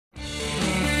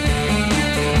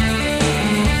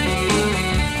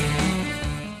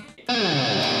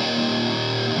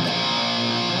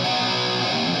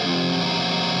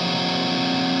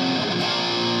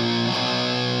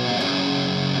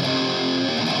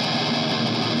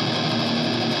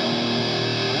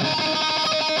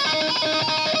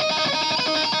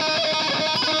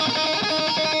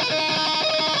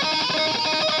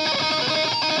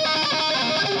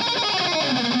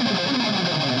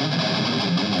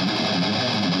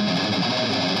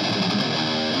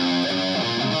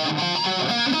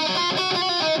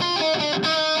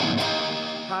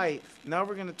Now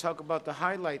we're going to talk about the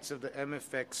highlights of the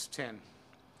MFX-10.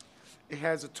 It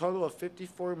has a total of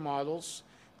 54 models,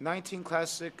 19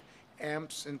 classic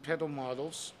amps and pedal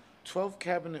models, 12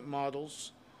 cabinet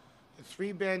models, a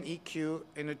 3-band EQ,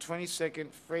 and a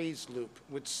 20-second phrase loop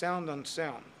with sound on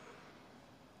sound.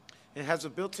 It has a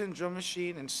built-in drum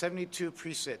machine and 72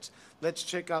 presets. Let's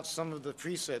check out some of the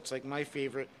presets, like my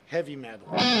favorite, heavy metal.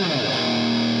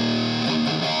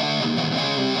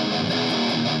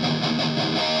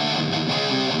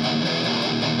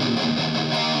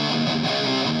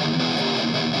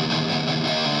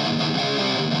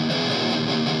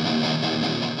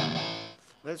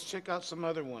 Let's check out some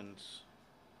other ones.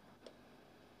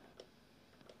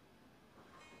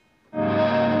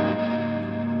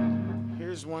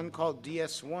 Here's one called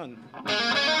DS1.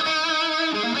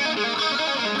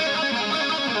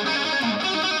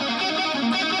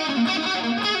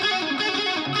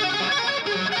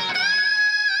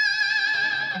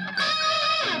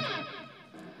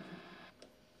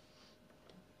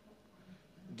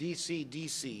 DC,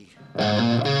 DC.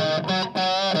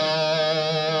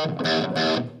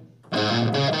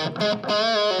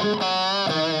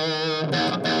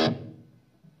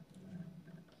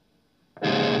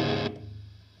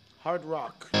 Hard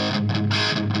rock.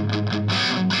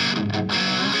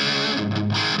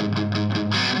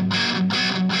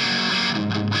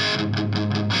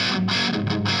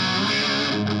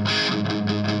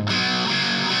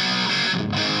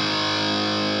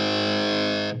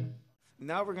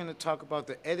 Now we're going to talk about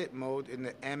the edit mode in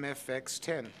the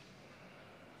MFX-10.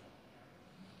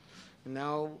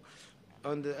 Now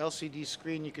on the LCD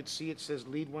screen you can see it says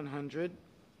lead 100,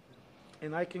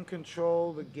 and I can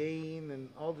control the gain and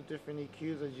all the different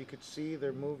EQs. As you can see,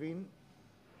 they're moving,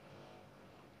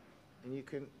 and you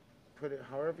can put it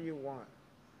however you want.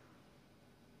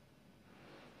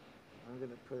 I'm going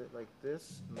to put it like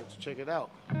this, and let's check it out.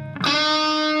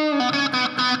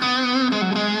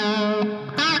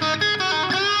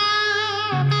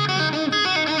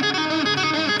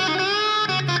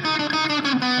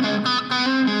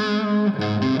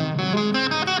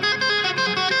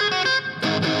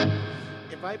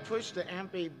 If I push the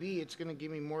amp AB, it's going to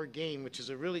give me more gain, which is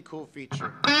a really cool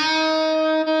feature.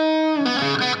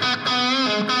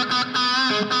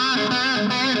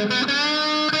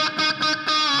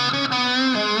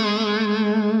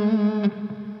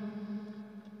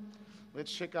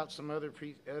 Let's check out some other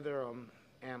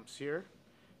amps here.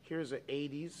 Here's the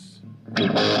 80s.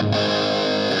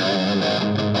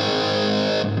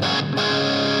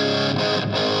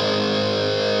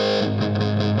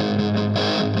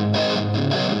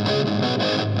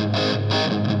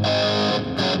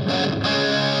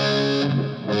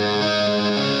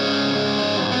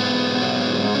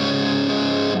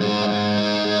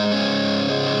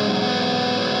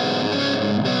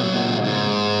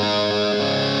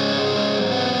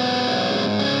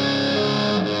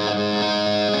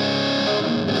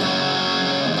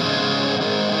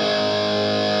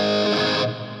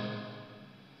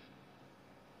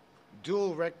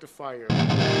 Dual rectifier.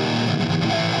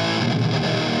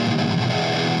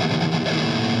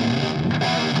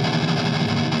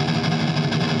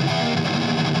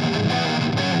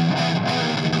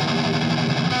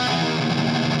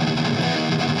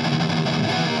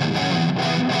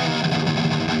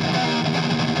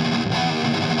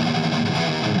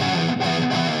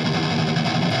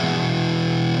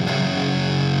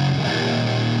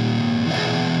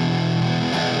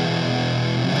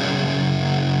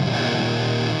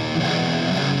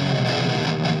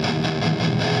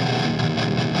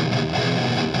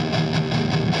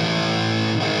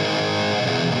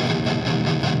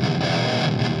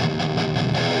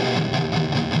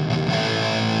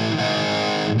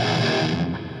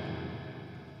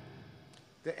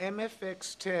 The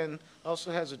MFX-10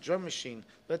 also has a drum machine.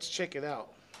 Let's check it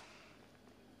out.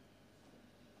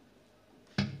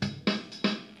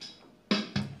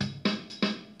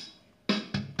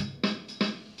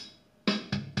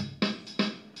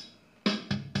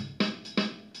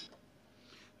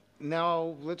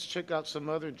 Now let's check out some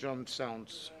other drum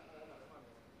sounds.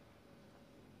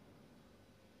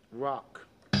 Rock.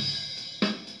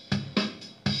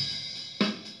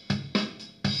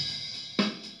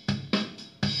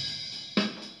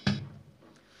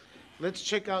 Let's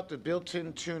check out the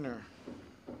built-in tuner.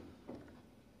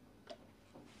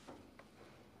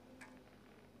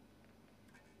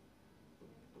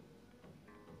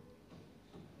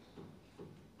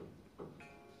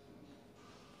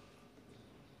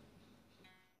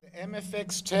 The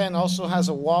MFX-10 also has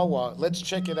a wah-wah. Let's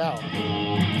check it out.